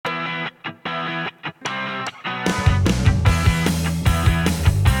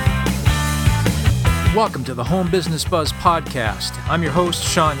Welcome to the Home Business Buzz podcast. I'm your host,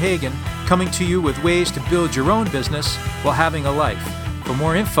 Sean Hagan, coming to you with ways to build your own business while having a life. For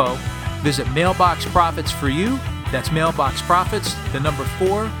more info, visit Mailbox Profits for You. That's Mailbox Profits, the number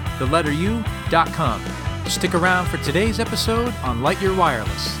 4, the letter U.com. Stick around for today's episode on Lightyear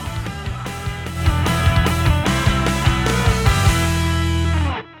Wireless.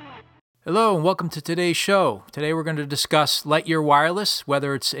 Hello and welcome to today's show. Today we're going to discuss Lightyear Wireless,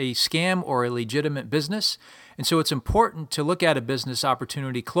 whether it's a scam or a legitimate business. And so it's important to look at a business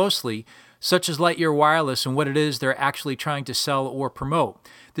opportunity closely, such as Lightyear Wireless and what it is they're actually trying to sell or promote.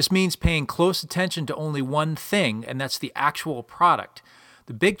 This means paying close attention to only one thing, and that's the actual product.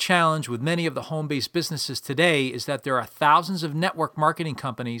 The big challenge with many of the home-based businesses today is that there are thousands of network marketing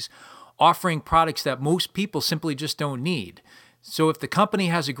companies offering products that most people simply just don't need. So if the company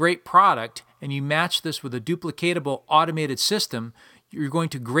has a great product and you match this with a duplicatable automated system, you're going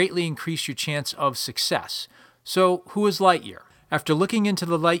to greatly increase your chance of success. So who is Lightyear? After looking into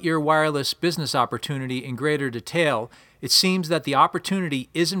the Lightyear Wireless business opportunity in greater detail, it seems that the opportunity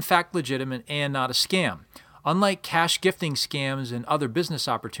is in fact legitimate and not a scam. Unlike cash gifting scams and other business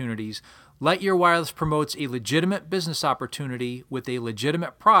opportunities, Lightyear Wireless promotes a legitimate business opportunity with a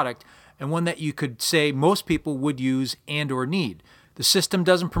legitimate product and one that you could say most people would use and or need. The system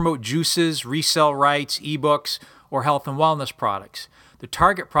doesn't promote juices, resell rights, ebooks, or health and wellness products. The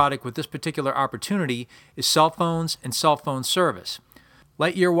target product with this particular opportunity is cell phones and cell phone service.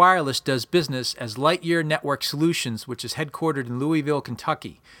 Lightyear Wireless does business as Lightyear Network Solutions, which is headquartered in Louisville,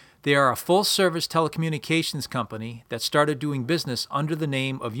 Kentucky. They are a full-service telecommunications company that started doing business under the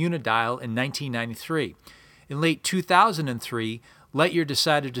name of Unidial in 1993. In late 2003, Lightyear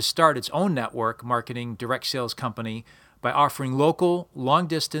decided to start its own network marketing direct sales company by offering local,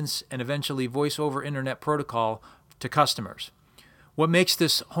 long-distance, and eventually voice-over internet protocol to customers. What makes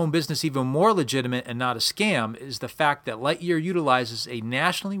this home business even more legitimate and not a scam is the fact that Lightyear utilizes a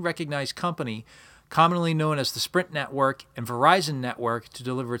nationally recognized company commonly known as the Sprint Network and Verizon Network to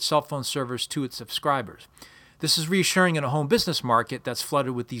deliver its cell phone service to its subscribers. This is reassuring in a home business market that's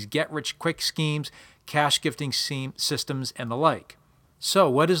flooded with these get-rich-quick schemes, cash gifting systems, and the like.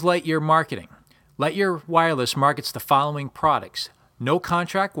 So, what is Lightyear marketing? Lightyear Wireless markets the following products: no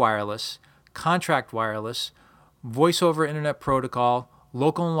contract wireless, contract wireless, voice over internet protocol,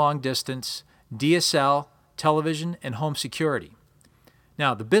 local and long distance, DSL, television, and home security.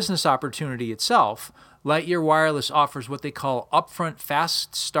 Now, the business opportunity itself, Lightyear Wireless offers what they call upfront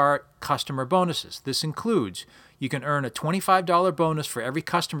fast start customer bonuses. This includes you can earn a $25 bonus for every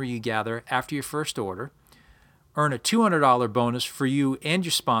customer you gather after your first order, earn a $200 bonus for you and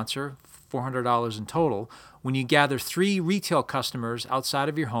your sponsor, $400 in total, when you gather 3 retail customers outside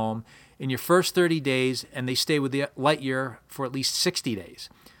of your home in your first 30 days and they stay with the Lightyear for at least 60 days.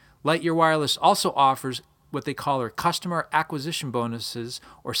 Lightyear Wireless also offers what they call their customer acquisition bonuses,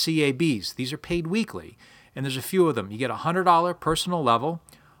 or CABs. These are paid weekly, and there's a few of them. You get a $100 personal level,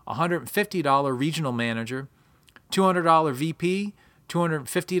 $150 regional manager, $200 VP,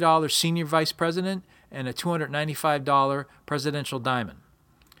 $250 senior vice president, and a $295 presidential diamond.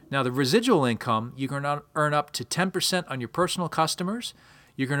 Now, the residual income, you can earn up to 10% on your personal customers.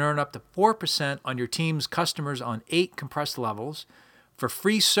 You can earn up to 4% on your team's customers on 8 compressed levels. For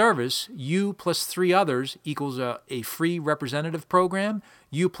free service, you plus 3 others equals a free representative program.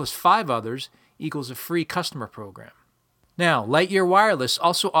 You plus 5 others equals a free customer program. Now, Lightyear Wireless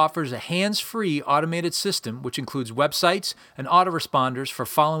also offers a hands-free automated system which includes websites and autoresponders for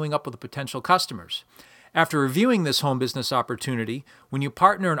following up with potential customers. After reviewing this home business opportunity, when you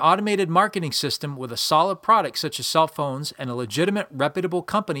partner an automated marketing system with a solid product such as cell phones and a legitimate, reputable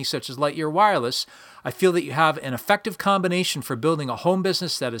company such as Lightyear Wireless, I feel that you have an effective combination for building a home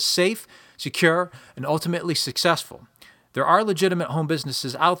business that is safe, secure, and ultimately successful. There are legitimate home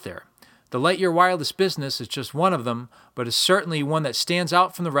businesses out there. The Lightyear Wireless business is just one of them, but is certainly one that stands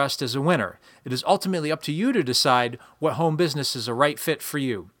out from the rest as a winner. It is ultimately up to you to decide what home business is a right fit for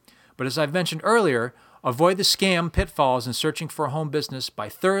you. But as I've mentioned earlier, avoid the scam pitfalls in searching for a home business by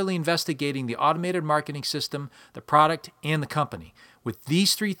thoroughly investigating the automated marketing system, the product, and the company. With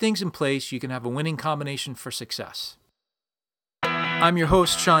these 3 things in place, you can have a winning combination for success. I'm your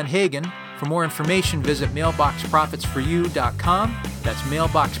host, Sean Hagan. For more information, visit mailboxprofitsforyou.com. That's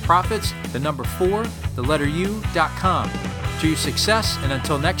mailboxprofits, the number 4, the letter U.com. To your success, and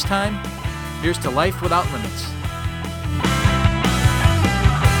until next time, here's to life without limits.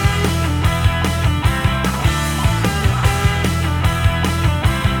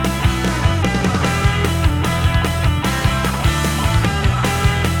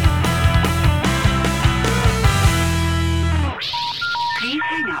 Please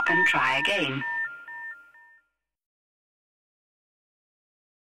hang up and try again.